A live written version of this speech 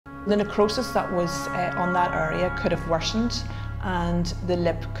The necrosis that was on that area could have worsened and the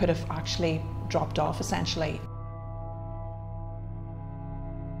lip could have actually dropped off essentially.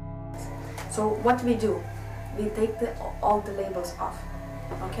 So what we do, we take all the labels off,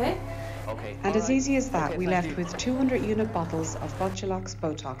 okay? Okay. And as easy as that, we left with 200 unit bottles of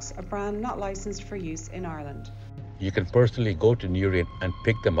Botox, a brand not licensed for use in Ireland. You can personally go to Newry and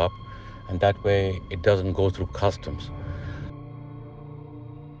pick them up, and that way it doesn't go through customs.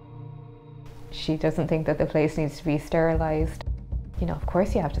 She doesn't think that the place needs to be sterilised. You know, of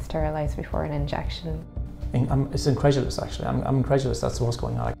course you have to sterilise before an injection. It's incredulous actually, I'm incredulous that's what's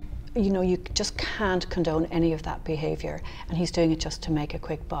going on. You know, you just can't condone any of that behaviour, and he's doing it just to make a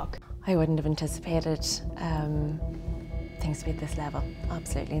quick buck. I wouldn't have anticipated things to be at this level,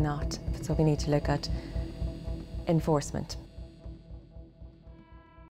 absolutely not. So we need to look at enforcement.